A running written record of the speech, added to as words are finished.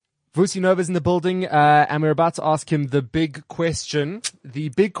Vusi Nova's in the building, and we're about to ask him the big question. The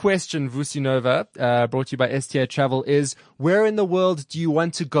big question, Vusi Nova, brought to you by STA Travel, is where in the world do you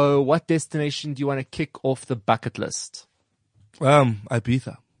want to go? What destination do you want to kick off the bucket list?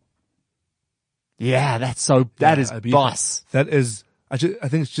 Ibiza. Yeah, that is Ibiza. boss. That is, I think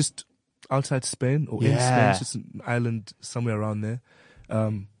it's just outside Spain or in Spain. Yeah. It's just an island somewhere around there.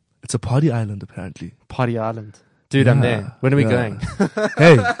 It's a party island, apparently. Party Island. Dude, I'm there. When are we going?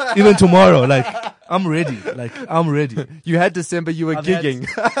 Hey, even tomorrow, I'm ready. I'm ready. You had December, you were gigging.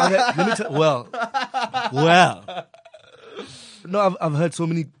 Let me tell, well. No, I've heard so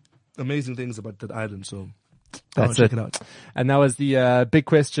many amazing things about that island, so That's check it. it out. And that was the big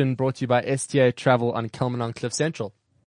question brought to you by STA Travel on Kelman on Cliff Central.